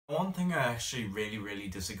One thing I actually really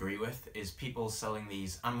disagree with is people selling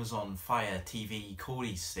these Amazon Fire TV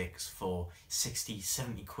Kodi sticks for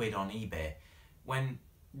 60-70 quid on eBay, when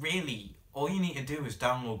really all you need to do is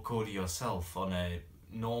download Kodi yourself on a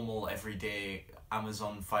normal everyday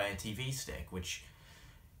Amazon Fire TV stick, which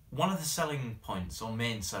one of the selling points or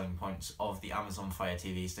main selling points of the Amazon Fire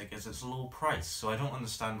TV stick is its low price, so I don't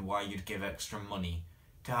understand why you'd give extra money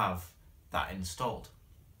to have that installed.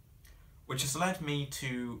 Which has led me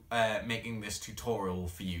to making this tutorial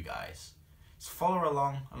for you guys. So follow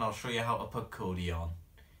along and I'll show you how to put Kodi on.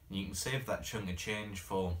 And you can save that chunk of change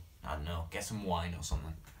for, I don't know, get some wine or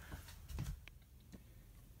something.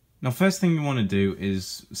 Now, first thing you want to do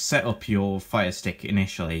is set up your Fire Stick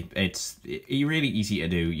initially. It's really easy to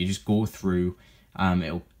do. You just go through,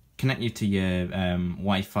 it'll connect you to your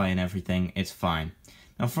Wi-Fi and everything. It's fine.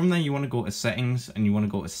 Now from there you want to go to settings and you want to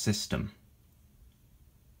go to system.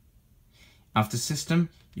 After system,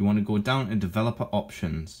 you want to go down to developer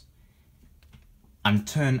options and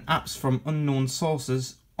turn apps from unknown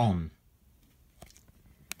sources on.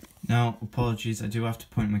 Now, apologies, I do have to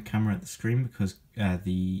point my camera at the screen because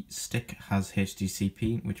the stick has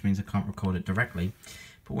HDCP, which means I can't record it directly.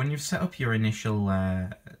 But when you've set up your initial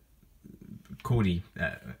Fire TV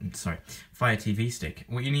stick,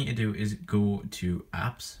 what you need to do is go to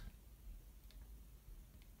apps,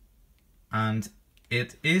 and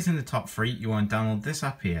it is in the top 3. You want to download this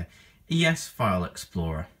app here, ES File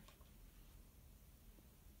Explorer.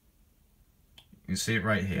 You can see it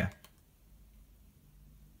right here.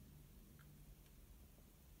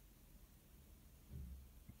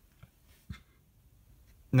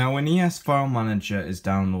 Now when ES File Manager is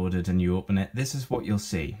downloaded and you open it, this is what you'll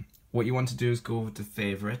see. What you want to do is go over to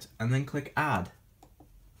Favorite and then click Add.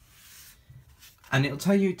 And it'll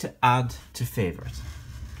tell you to add to Favorite.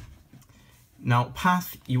 Now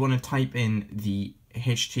path, you want to type in the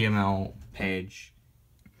HTML page,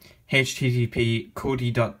 http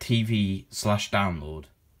kodi.tv/download.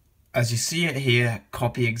 As you see it here,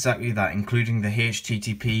 copy exactly that, including the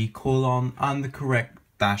http colon and the correct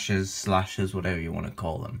dashes, slashes, whatever you want to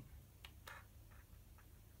call them.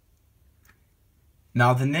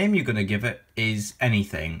 Now the name you're going to give it is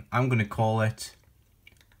anything. I'm going to call it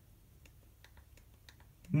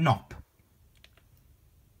NOP.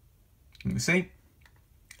 You can see,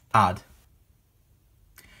 add.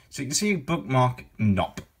 So you can see bookmark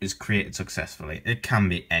NOP is created successfully. It can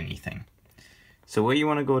be anything. So where you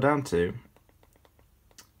want to go down to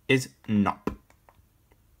is NOP.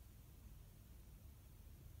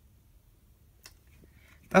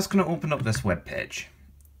 That's going to open up this web page.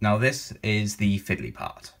 Now this is the fiddly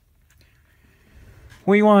part.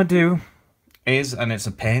 What you want to do is, and it's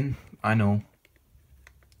a pain, I know,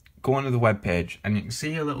 go onto the web page and you can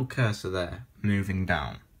see a little cursor there moving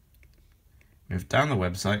down. Move down the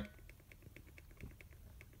website.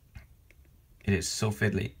 It is so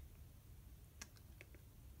fiddly.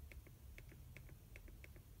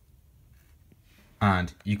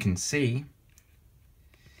 And you can see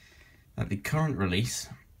that the current release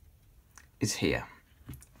is here.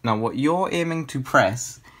 Now what you're aiming to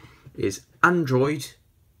press is Android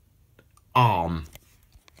ARM.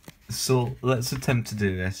 So let's attempt to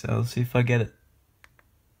do this. I'll see if I get it.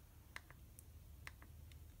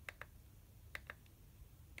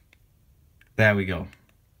 There we go.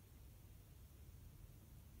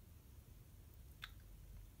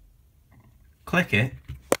 Click it.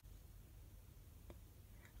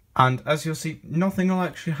 And as you'll see, nothing will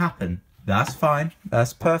actually happen. That's fine.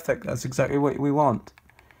 That's perfect. That's exactly what we want.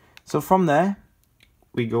 So from there,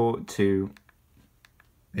 we go to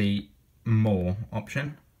the More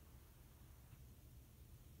option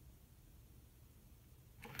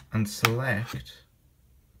and select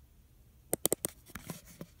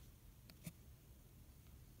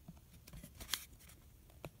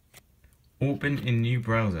Open in New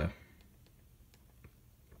Browser.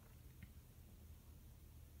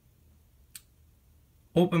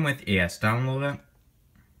 Open with ES Downloader.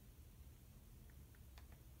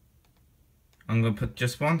 I'm going to put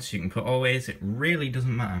just once, you can put always, it really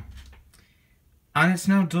doesn't matter. And it's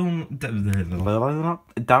now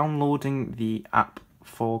downloading the app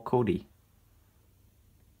for Kodi.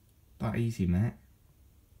 That easy, mate.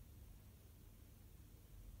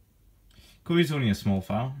 Kodi's only a small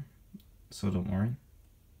file, so don't worry.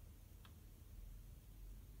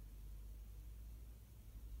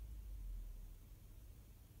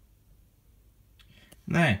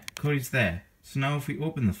 There, Kodi's there. So now if we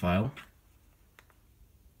open the file,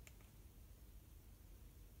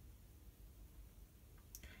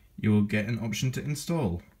 you will get an option to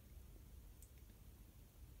install.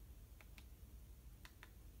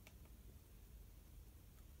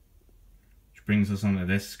 brings us onto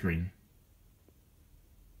this screen.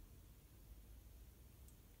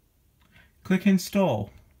 Click install.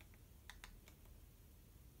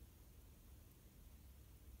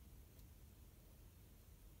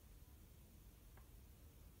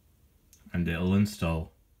 And it'll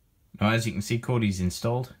install. Now as you can see, Kodi's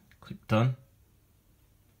installed. Click done.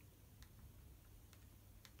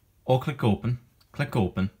 Or click open. Click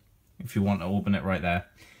open if you want to open it right there.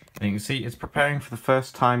 And you can see it's preparing for the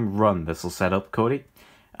first time run. This will set up Kodi.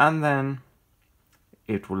 And then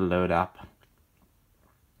it will load up.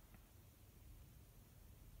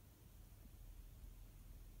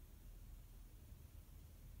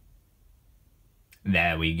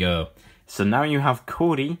 There we go. So now you have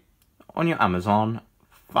Kodi on your Amazon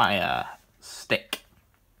Fire Stick.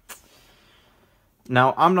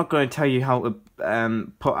 Now, I'm not going to tell you how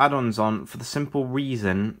to put add-ons on for the simple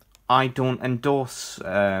reason I don't endorse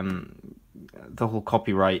the whole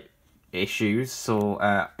copyright issues. So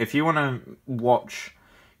if you want to watch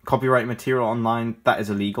copyright material online, that is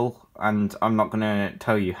illegal, and I'm not going to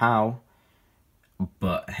tell you how.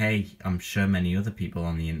 But hey, I'm sure many other people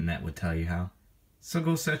on the internet would tell you how. So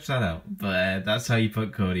go search that out. But that's how you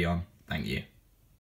put Kodi on. Thank you.